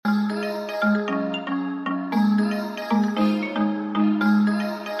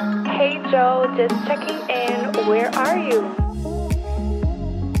Hello, just checking in. Where are you?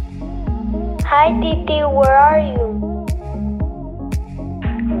 Hi, Titi, where are you?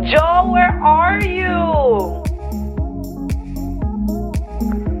 Joe, where are you?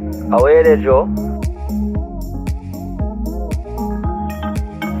 Away there, Joe.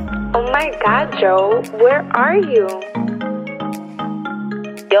 Oh my God, Joe, where are you?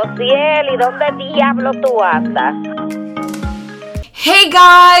 Josiel, ¿y dónde diablo tú andas? Hey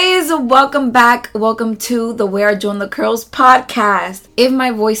guys, welcome back. Welcome to the Where I Join the Curls podcast. If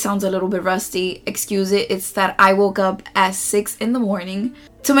my voice sounds a little bit rusty, excuse it. It's that I woke up at 6 in the morning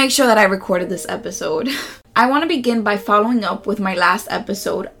to make sure that I recorded this episode. I want to begin by following up with my last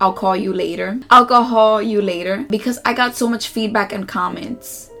episode, Alcohol You Later, because I got so much feedback and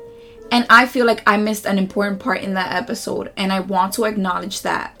comments. And I feel like I missed an important part in that episode, and I want to acknowledge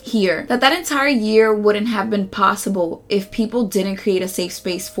that here. That entire year wouldn't have been possible if people didn't create a safe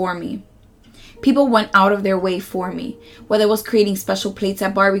space for me. People went out of their way for me, whether it was creating special plates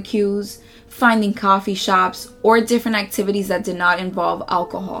at barbecues, finding coffee shops, or different activities that did not involve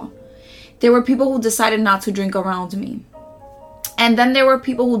alcohol. There were people who decided not to drink around me. And then there were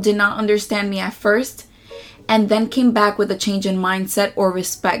people who did not understand me at first, and then came back with a change in mindset or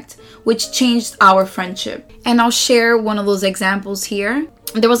respect, which changed our friendship. And I'll share one of those examples here.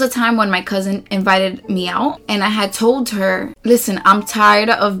 There was a time when my cousin invited me out, and I had told her, listen, I'm tired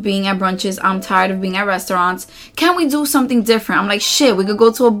of being at brunches. I'm tired of being at restaurants. Can we do something different? I'm like, shit, we could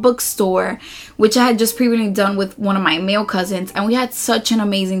go to a bookstore, which I had just previously done with one of my male cousins, and we had such an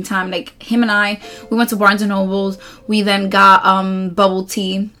amazing time. Like, him and I, we went to Barnes & Nobles. We then got bubble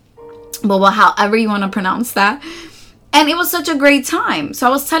tea. Boba, however you want to pronounce that. And it was such a great time. So I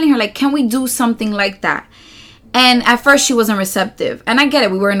was telling her, like, can we do something like that? And at first she wasn't receptive. And I get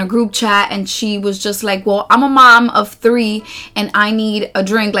it. We were in a group chat and she was just like, well, I'm a mom of 3 and I need a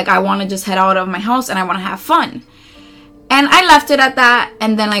drink. Like, I want to just head out of my house and I want to have fun. And I left it at that.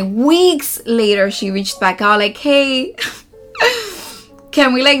 And then like weeks later, she reached back out like, hey,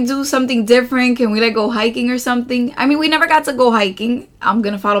 can we like do something different? Can we like go hiking or something? I mean, we never got to go hiking. I'm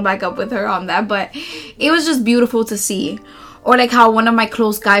gonna follow back up with her on that, but it was just beautiful to see. Or like how one of my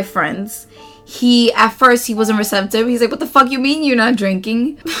close guy friends, at first he wasn't receptive. He's like, what the fuck you mean you're not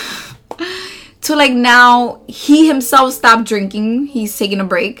drinking? To like now he himself stopped drinking. He's taking a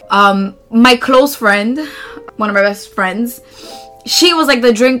break. My close friend, one of my best friends, she was like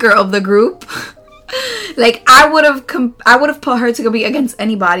the drinker of the group. Like, I would have put her to compete against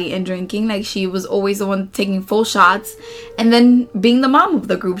anybody in drinking. Like, she was always the one taking full shots. And then being the mom of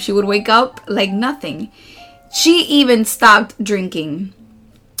the group, she would wake up like nothing. She even stopped drinking.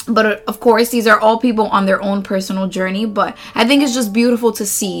 But of course, these are all people on their own personal journey. But I think it's just beautiful to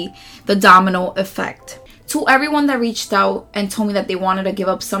see the domino effect. To everyone that reached out and told me that they wanted to give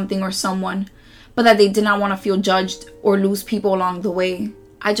up something or someone, but that they did not want to feel judged or lose people along the way,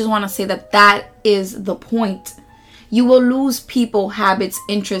 I just want to say that is the point. You will lose people, habits,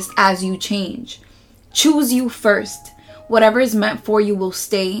 interests as you change. Choose you first. Whatever is meant for you will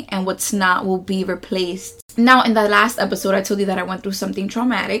stay, and what's not will be replaced. Now, in that last episode, I told you that I went through something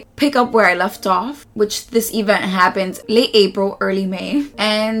traumatic. Pick up where I left off, which this event happened late April, early May.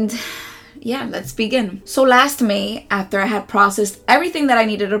 And yeah, let's begin. So last May, after I had processed everything that I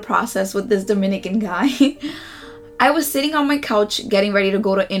needed to process with this Dominican guy, I was sitting on my couch getting ready to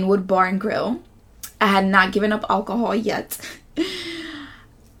go to Inwood Bar and Grill. I had not given up alcohol yet.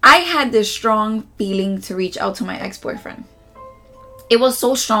 I had this strong feeling to reach out to my ex-boyfriend. It was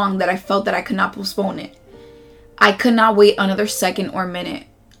so strong that I felt that I could not postpone it. I could not wait another second or minute.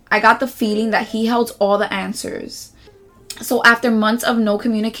 I got the feeling that he held all the answers. So after months of no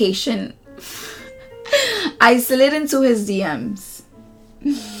communication, I slid into his DMs.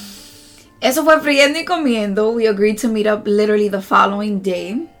 Eso fue friendo y comiendo. We agreed to meet up literally the following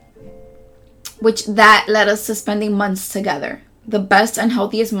day, which that led us to spending months together. The best and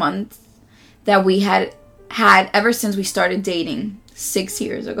healthiest months that we had ever since we started dating 6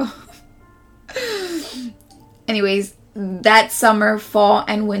 years ago. Anyways, that summer, fall,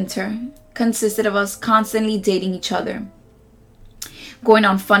 and winter consisted of us constantly dating each other, going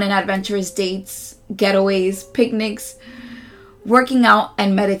on fun and adventurous dates, getaways, picnics, working out,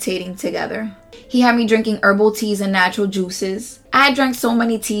 and meditating together. He had me drinking herbal teas and natural juices. I had drank so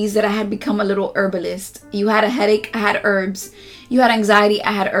many teas that I had become a little herbalist. You had a headache, I had herbs. You had anxiety,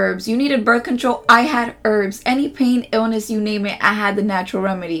 I had herbs. You needed birth control, I had herbs. Any pain, illness, you name it, I had the natural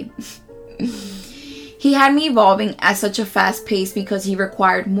remedy. He had me evolving at such a fast pace because he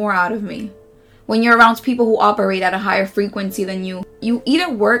required more out of me. When you're around people who operate at a higher frequency than you, you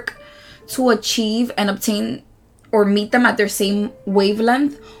either work to achieve and obtain or meet them at their same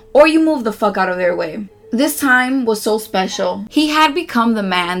wavelength, or you move the fuck out of their way. This time was so special. He had become the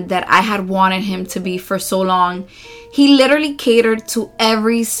man that I had wanted him to be for so long. He literally catered to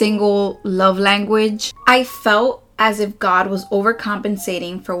every single love language. I felt as if God was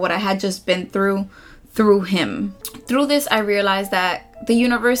overcompensating for what I had just been through him. Through this, I realized that the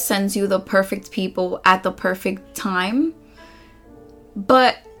universe sends you the perfect people at the perfect time.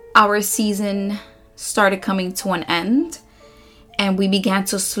 But our season started coming to an end, and we began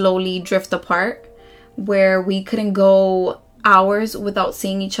to slowly drift apart, where we couldn't go hours without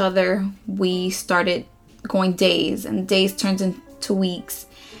seeing each other. We started going days, and days turned into weeks,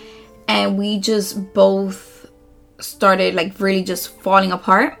 and we just both started like really just falling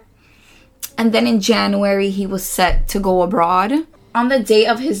apart. And then in January, he was set to go abroad. On the day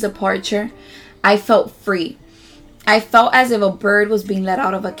of his departure, I felt free. I felt as if a bird was being let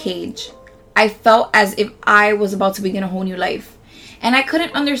out of a cage. I felt as if I was about to begin a whole new life. And I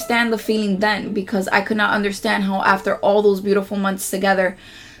couldn't understand the feeling then, because I could not understand how after all those beautiful months together,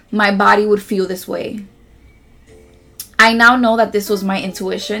 my body would feel this way. I now know that this was my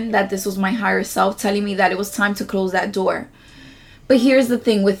intuition, that this was my higher self telling me that it was time to close that door. But here's the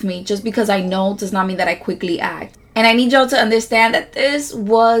thing with me, just because I know does not mean that I quickly act. And I need y'all to understand that this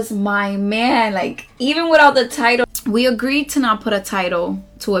was my man. Like, even without the title, we agreed to not put a title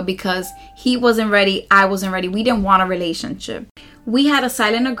to it because he wasn't ready, I wasn't ready. We didn't want a relationship. We had a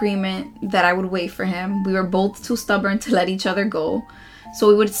silent agreement that I would wait for him. We were both too stubborn to let each other go. So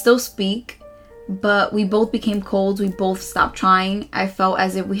we would still speak, but we both became cold. We both stopped trying. I felt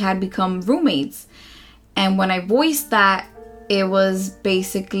as if we had become roommates. And when I voiced that, it was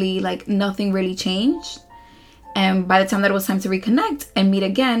basically like nothing really changed. And by the time that it was time to reconnect and meet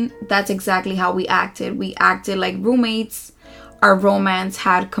again, that's exactly how we acted. We acted like roommates. Our romance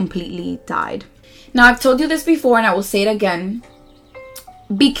had completely died. Now, I've told you this before and I will say it again.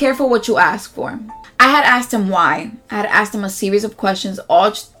 Be careful what you ask for. I had asked him why. I had asked him a series of questions,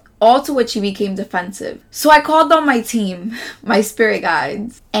 all to which he became defensive. So I called on my team, my spirit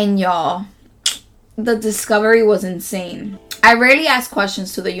guides. And y'all, the discovery was insane. I rarely ask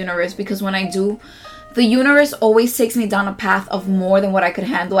questions to the universe because when I do, the universe always takes me down a path of more than what I could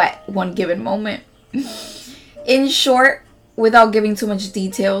handle at one given moment. In short, without giving too much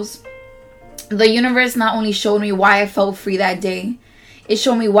details, the universe not only showed me why I felt free that day, it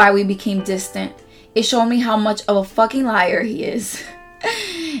showed me why we became distant. It showed me how much of a fucking liar he is.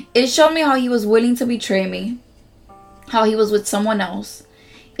 It showed me how he was willing to betray me, how he was with someone else.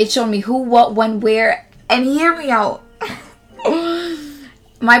 It showed me who, what, when, where, and hear me out.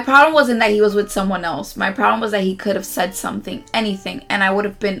 My problem wasn't that he was with someone else. My problem was that he could have said something, anything, and I would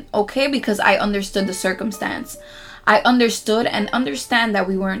have been okay because I understood the circumstance. I understood and understand that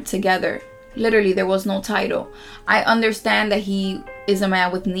we weren't together. Literally, there was no title. I understand that he is a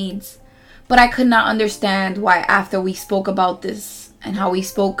man with needs. But I could not understand why after we spoke about this and how we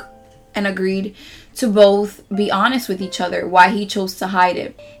spoke and agreed to both be honest with each other, why he chose to hide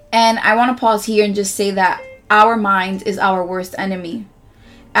it. And I want to pause here and just say that our mind is our worst enemy.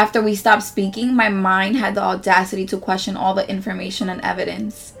 After we stopped speaking, my mind had the audacity to question all the information and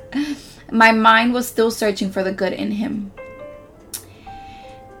evidence. My mind was still searching for the good in him.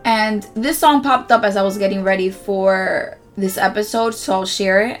 And this song popped up as I was getting ready for this episode, so I'll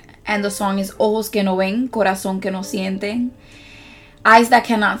share it. And the song is Ojos que no ven, corazón que no sienten. Eyes that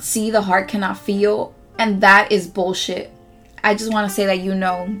cannot see, the heart cannot feel. And that is bullshit. I just want to say that you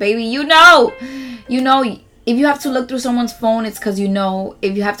know. Baby, you know. You know. If you have to look through someone's phone, it's because you know.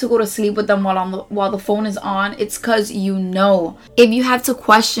 If you have to go to sleep with them while the phone is on, it's because you know. If you have to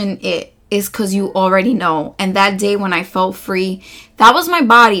question it, it's because you already know. And that day when I felt free, that was my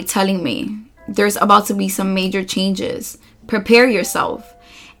body telling me there's about to be some major changes. Prepare yourself.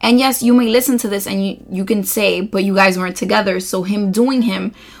 And yes, you may listen to this and you can say, but you guys weren't together, so him doing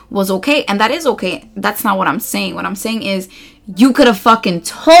him was okay. And that is okay. That's not what I'm saying. What I'm saying is you could have fucking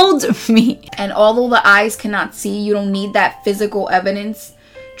told me. And although the eyes cannot see, you don't need that physical evidence.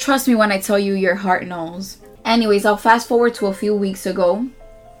 Trust me when I tell you your heart knows. Anyways, I'll fast forward to a few weeks ago.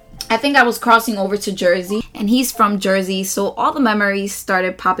 I think I was crossing over to Jersey, and he's from Jersey, so all the memories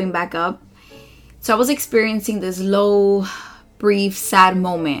started popping back up. So I was experiencing this low, brief, sad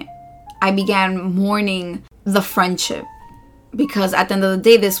moment. I began mourning the friendship because at the end of the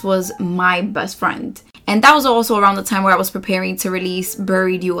day, this was my best friend. And that was also around the time where I was preparing to release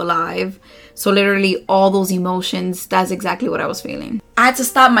Buried You Alive. So literally all those emotions, that's exactly what I was feeling. I had to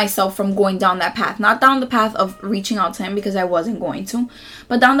stop myself from going down that path. Not down the path of reaching out to him because I wasn't going to.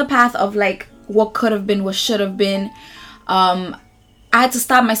 But down the path of like what could have been, what should have been. I had to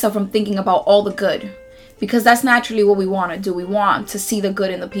stop myself from thinking about all the good. because that's naturally what we want to do. We want to see the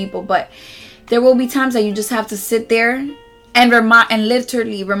good in the people, but there will be times that you just have to sit there and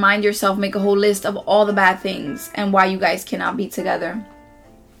literally remind yourself, make a whole list of all the bad things and why you guys cannot be together.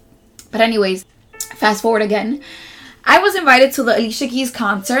 But anyways, fast forward again. I was invited to the Alicia Keys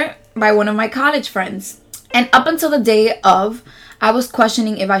concert by one of my college friends. And up until the day of, I was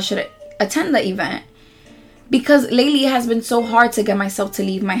questioning if I should attend the event. Because lately it has been so hard to get myself to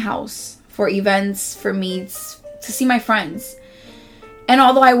leave my house for events, for meets, to see my friends. And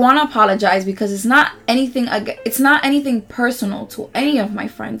although I want to apologize because it's not anything personal to any of my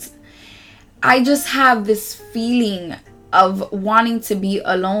friends, I just have this feeling of wanting to be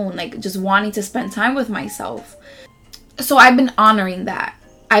alone, like just wanting to spend time with myself. So I've been honoring that.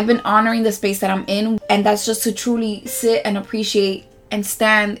 I've been honoring the space that I'm in, and that's just to truly sit and appreciate and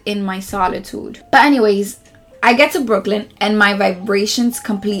stand in my solitude. But anyways, I get to Brooklyn and my vibrations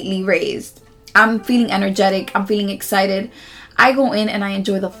completely raised. I'm feeling energetic. I'm feeling excited. I go in and I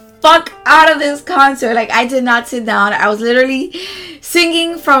enjoy the fuck out of this concert. Like, I did not sit down. I was literally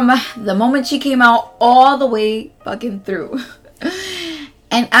singing from the moment she came out all the way fucking through.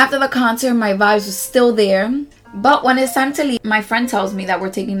 And after the concert, my vibes were still there. But when it's time to leave, my friend tells me that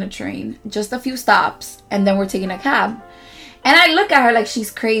we're taking the train, just a few stops, and then we're taking a cab. And I look at her like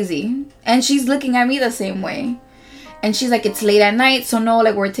she's crazy, and she's looking at me the same way. And she's like, it's late at night, so no,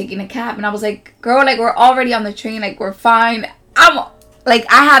 like, we're taking a cab. And I was like, girl, like, we're already on the train, like, we're fine. I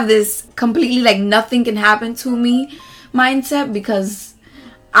have this completely, like, nothing can happen to me mindset, because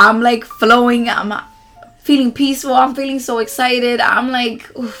I'm, like, flowing. I'm feeling peaceful. I'm feeling so excited. I'm,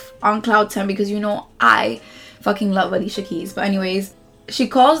 like, on cloud 10, because, you know, I fucking love Alicia Keys. But anyways, she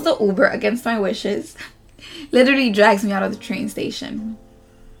calls the Uber against my wishes. Literally drags me out of the train station.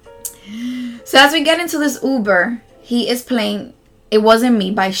 So as we get into this Uber, he is playing It Wasn't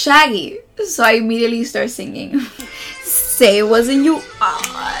Me by Shaggy. So I immediately start singing. Say it wasn't you.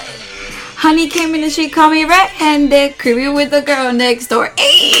 Honey came in and she called me red-handed, creepy with the girl next door.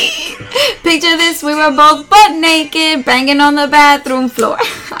 Ayy. Picture this, we were both butt naked, banging on the bathroom floor.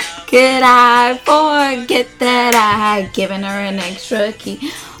 Could I forget that I had given her an extra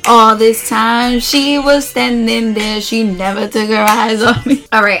key? All this time she was standing there, she never took her eyes off me.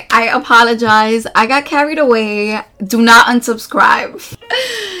 Alright, I apologize. I got carried away. Do not unsubscribe.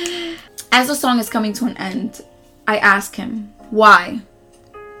 As the song is coming to an end, I ask him, why?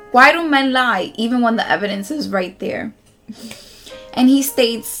 Why do men lie even when the evidence is right there? And he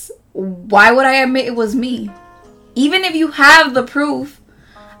states, why would I admit it was me? Even if you have the proof,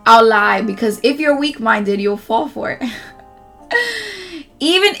 I'll lie, because if you're weak-minded, you'll fall for it.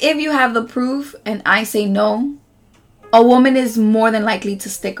 Even if you have the proof and I say no, a woman is more than likely to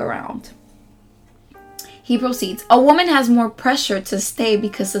stick around. He proceeds, a woman has more pressure to stay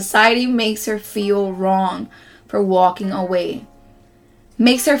because society makes her feel wrong for walking away.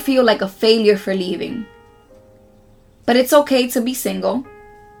 Makes her feel like a failure for leaving. But it's okay to be single.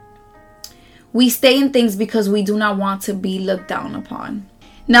 We stay in things because we do not want to be looked down upon.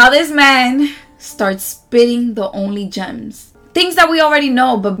 Now this man starts spitting the only gems. Things that we already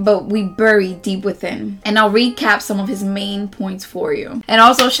know, but we bury deep within. And I'll recap some of his main points for you. And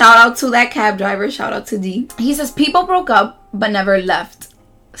also shout out to that cab driver. Shout out to D. He says, people broke up but never left.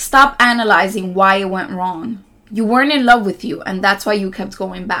 Stop analyzing why it went wrong. You weren't in love with you, and that's why you kept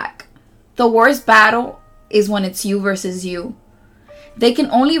going back. The worst battle is when it's you versus you. They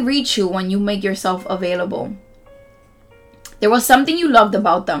can only reach you when you make yourself available. There was something you loved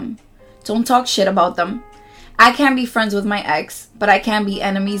about them. Don't talk shit about them. I can't be friends with my ex, but I can't be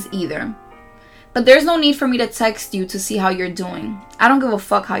enemies either. But there's no need for me to text you to see how you're doing. I don't give a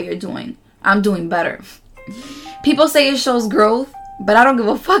fuck how you're doing. I'm doing better. People say it shows growth, but I don't give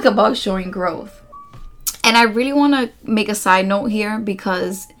a fuck about showing growth. And I really want to make a side note here,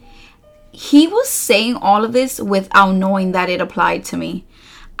 because he was saying all of this without knowing that it applied to me.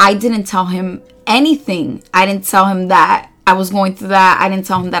 I didn't tell him anything. I didn't tell him that I was going through that. I didn't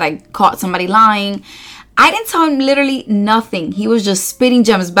tell him that I caught somebody lying. I didn't tell him literally nothing. He was just spitting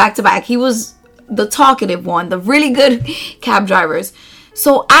gems back to back. He was the talkative one, the really good cab drivers.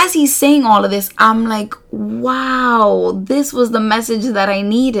 So as he's saying all of this, I'm like, wow, this was the message that I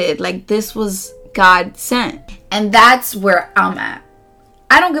needed. Like, this was God sent. And that's where I'm at.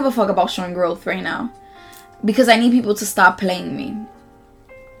 I don't give a fuck about showing growth right now, because I need people to stop playing me.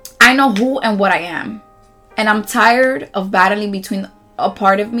 I know who and what I am. And I'm tired of battling between a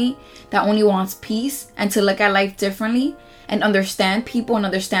part of me that only wants peace and to look at life differently and understand people and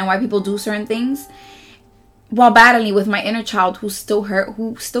understand why people do certain things, while battling with my inner child who's still hurt,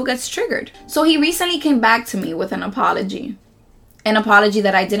 who still gets triggered. So he recently came back to me with an apology. An apology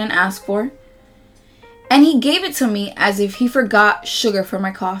that I didn't ask for. And he gave it to me as if he forgot sugar for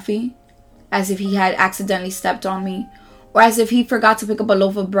my coffee, as if he had accidentally stepped on me, or as if he forgot to pick up a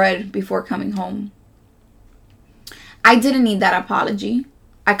loaf of bread before coming home. I didn't need that apology.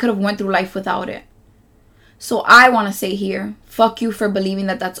 I could have went through life without it. So I want to say here, fuck you for believing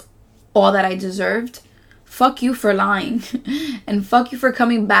that that's all that I deserved. Fuck you for lying. And fuck you for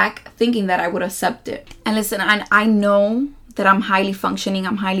coming back thinking that I would accept it. And listen, I know that I'm highly functioning,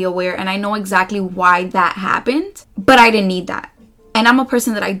 I'm highly aware, and I know exactly why that happened, but I didn't need that. And I'm a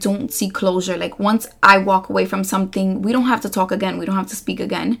person that I don't see closure. Like, once I walk away from something, we don't have to talk again, we don't have to speak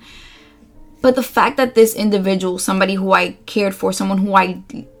again. But the fact that this individual, somebody who I cared for, someone who I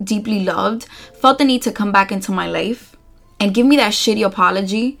deeply loved, felt the need to come back into my life and give me that shitty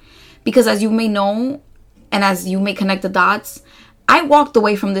apology, because as you may know, and as you may connect the dots, I walked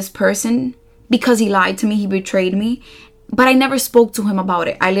away from this person because he lied to me, he betrayed me, but I never spoke to him about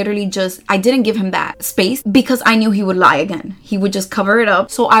it. I didn't give him that space because I knew he would lie again. He would just cover it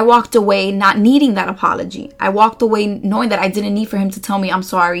up. So I walked away not needing that apology. I walked away knowing that I didn't need for him to tell me I'm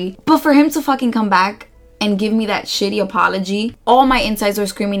sorry. But for him to fucking come back and give me that shitty apology, all my insides were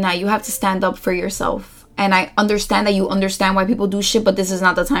screaming, now you have to stand up for yourself. And I understand that you understand why people do shit, but this is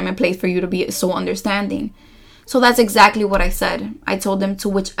not the time and place for you to be so understanding. So that's exactly what I said. I told them, to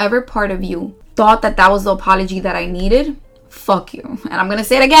whichever part of you thought that was the apology that I needed, fuck you. And I'm gonna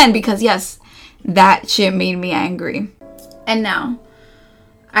say it again because yes, that shit made me angry. And now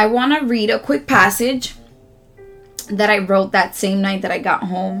I want to read a quick passage that I wrote that same night that I got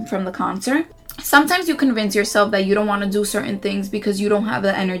home from the concert. Sometimes you convince yourself that you don't want to do certain things because you don't have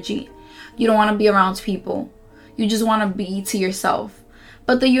the energy. You don't want to be around people. You just want to be to yourself.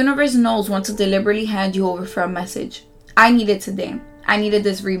 But the universe knows when to deliberately hand you over for a message. I needed today. I needed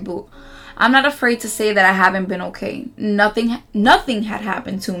this reboot. I'm not afraid to say that I haven't been okay. Nothing had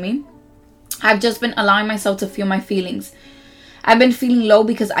happened to me. I've just been allowing myself to feel my feelings. I've been feeling low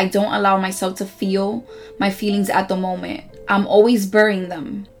because I don't allow myself to feel my feelings at the moment. I'm always burying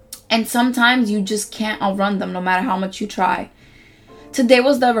them. And sometimes you just can't outrun them no matter how much you try. Today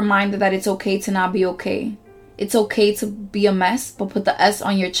was the reminder that it's okay to not be okay. It's okay to be a mess, but put the S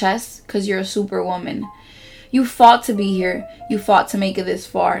on your chest because you're a superwoman. You fought to be here. You fought to make it this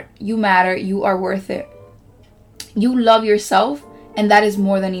far. You matter. You are worth it. You love yourself, and that is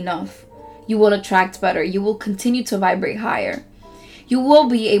more than enough. You will attract better. You will continue to vibrate higher. You will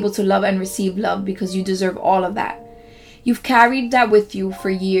be able to love and receive love because you deserve all of that. You've carried that with you for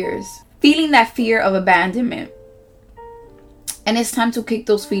years, feeling that fear of abandonment. And it's time to kick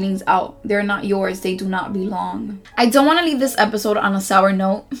those feelings out. They're not yours. They do not belong. I don't want to leave this episode on a sour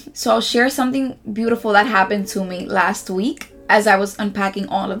note, so I'll share something beautiful that happened to me last week as I was unpacking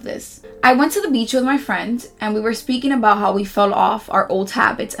all of this. I went to the beach with my friend and we were speaking about how we fell off our old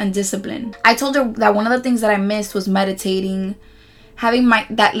habits and discipline. I told her that one of the things that I missed was meditating, having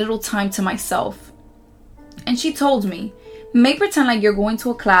that little time to myself. And she told me, make pretend like you're going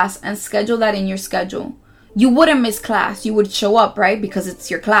to a class and schedule that in your schedule. You wouldn't miss class. You would show up, right? Because it's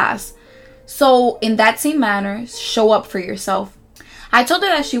your class. So in that same manner, show up for yourself. I told her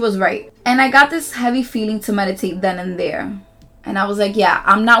that she was right. And I got this heavy feeling to meditate then and there. And I was like, yeah,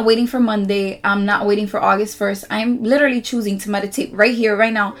 I'm not waiting for Monday. I'm not waiting for August 1st. I'm literally choosing to meditate right here,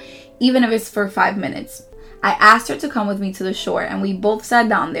 right now, even if it's for 5 minutes. I asked her to come with me to the shore and we both sat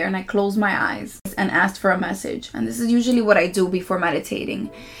down there and I closed my eyes and asked for a message. And this is usually what I do before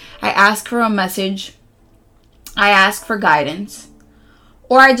meditating. I ask for a message. I ask for guidance,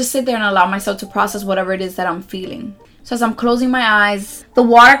 or I just sit there and allow myself to process whatever it is that I'm feeling. So as I'm closing my eyes, the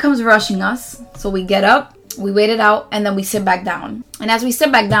water comes rushing us. So we get up, we wait it out, and then we sit back down. And as we sit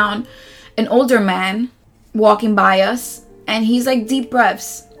back down, an older man walking by us, and he's like, deep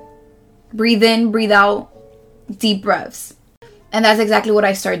breaths. Breathe in, breathe out, deep breaths. And that's exactly what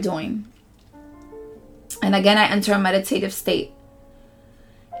I start doing. And again, I enter a meditative state.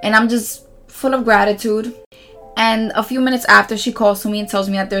 And I'm just full of gratitude. And a few minutes after, she calls to me and tells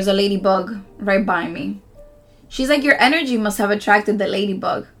me that there's a ladybug right by me. She's like, your energy must have attracted the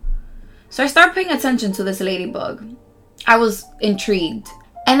ladybug. So I start paying attention to this ladybug. I was intrigued.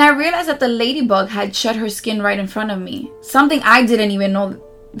 And I realized that the ladybug had shed her skin right in front of me. Something I didn't even know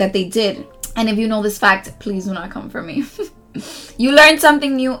that they did. And if you know this fact, please do not come for me. You learn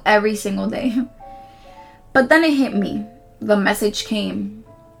something new every single day. But then it hit me. The message came.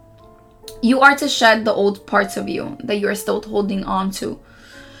 You are to shed the old parts of you that you are still holding on to.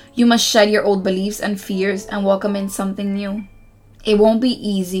 You must shed your old beliefs and fears and welcome in something new. It won't be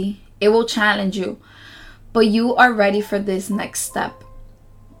easy. It will challenge you. But you are ready for this next step.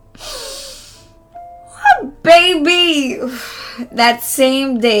 Baby! That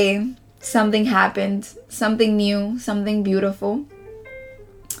same day, something happened, something new, something beautiful.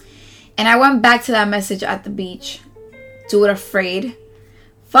 And I went back to that message at the beach. Do it afraid.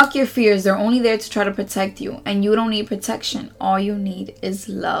 Fuck your fears. They're only there to try to protect you. And you don't need protection. All you need is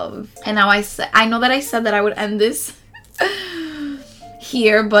love. And now I know that I said that I would end this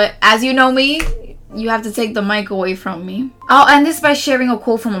here. But as you know me, you have to take the mic away from me. I'll end this by sharing a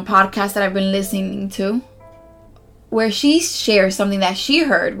quote from a podcast that I've been listening to, where she shares something that she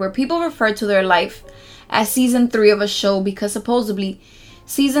heard, where people refer to their life as season 3 of a show because supposedly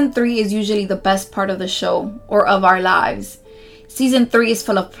season 3 is usually the best part of the show or of our lives. Season 3 is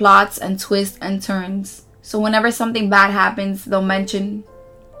full of plots and twists and turns. So whenever something bad happens, they'll mention...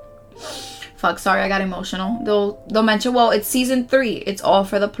 I got emotional. They'll mention, well, it's season 3. It's all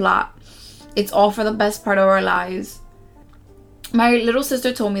for the plot. It's all for the best part of our lives. My little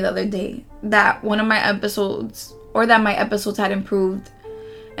sister told me the other day that one of my episodes, or that my episodes had improved,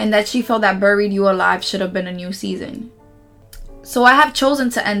 and that she felt that Buried You Alive should have been a new season. So I have chosen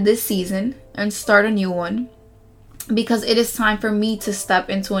to end this season and start a new one, because it is time for me to step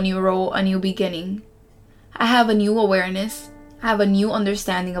into a new role, a new beginning. I have a new awareness. I have a new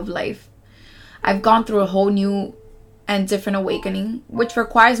understanding of life. I've gone through a whole new and different awakening, which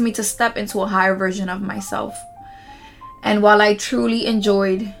requires me to step into a higher version of myself. And while I truly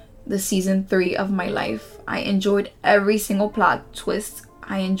enjoyed the season 3 of my life, I enjoyed every single plot twist.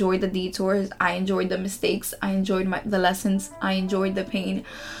 I enjoyed the detours. I enjoyed the mistakes. I enjoyed the lessons. I enjoyed the pain.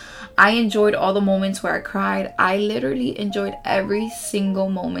 I enjoyed all the moments where I cried. I literally enjoyed every single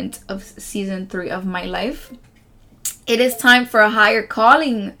moment of season 3 of my life. It is time for a higher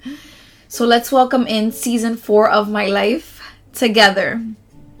calling. So let's welcome in season 4 of my life together.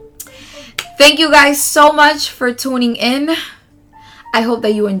 Thank you guys so much for tuning in. I hope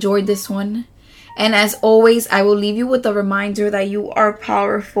that you enjoyed this one. And as always, I will leave you with a reminder that you are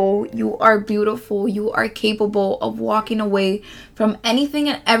powerful, you are beautiful, you are capable of walking away from anything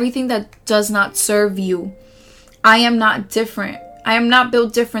and everything that does not serve you. I am not different. I am not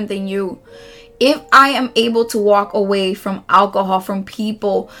built different than you. If I am able to walk away from alcohol, from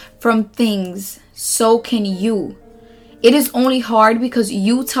people, from things, so can you. It is only hard because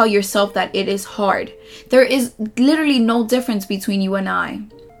you tell yourself that it is hard. There is literally no difference between you and I.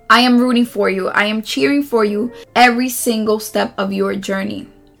 I am rooting for you. I am cheering for you every single step of your journey.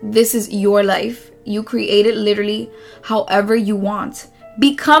 This is your life. You create it literally however you want.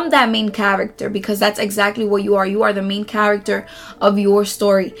 Become that main character, because that's exactly what you are. You are the main character of your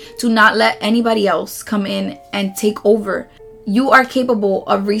story. Do not let anybody else come in and take over. You are capable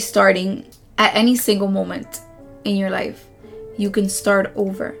of restarting at any single moment in your life. You can start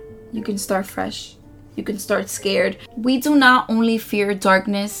over. You can start fresh. You can start scared. We do not only fear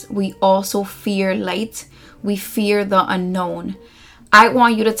darkness, we also fear light. We fear the unknown. I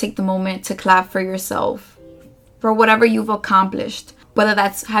want you to take the moment to clap for yourself, for whatever you've accomplished. Whether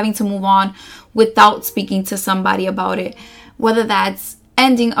that's having to move on without speaking to somebody about it. Whether that's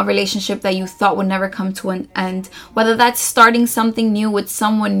ending a relationship that you thought would never come to an end. Whether that's starting something new with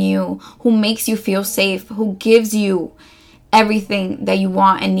someone new who makes you feel safe, who gives you everything that you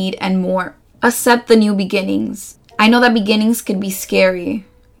want and need and more. Accept the new beginnings. I know that beginnings can be scary,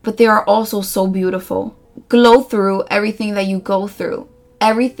 but they are also so beautiful. Glow through everything that you go through.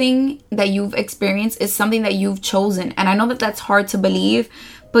 Everything that you've experienced is something that you've chosen. And I know that that's hard to believe,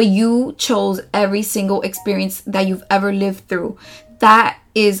 but you chose every single experience that you've ever lived through. That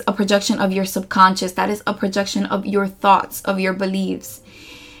is a projection of your subconscious. That is a projection of your thoughts, of your beliefs.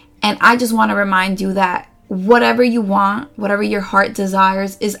 And I just want to remind you that whatever you want, whatever your heart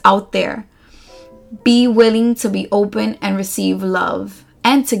desires is out there. Be willing to be open and receive love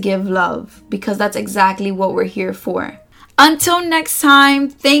and to give love, because that's exactly what we're here for. Until next time,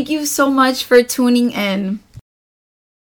 thank you so much for tuning in.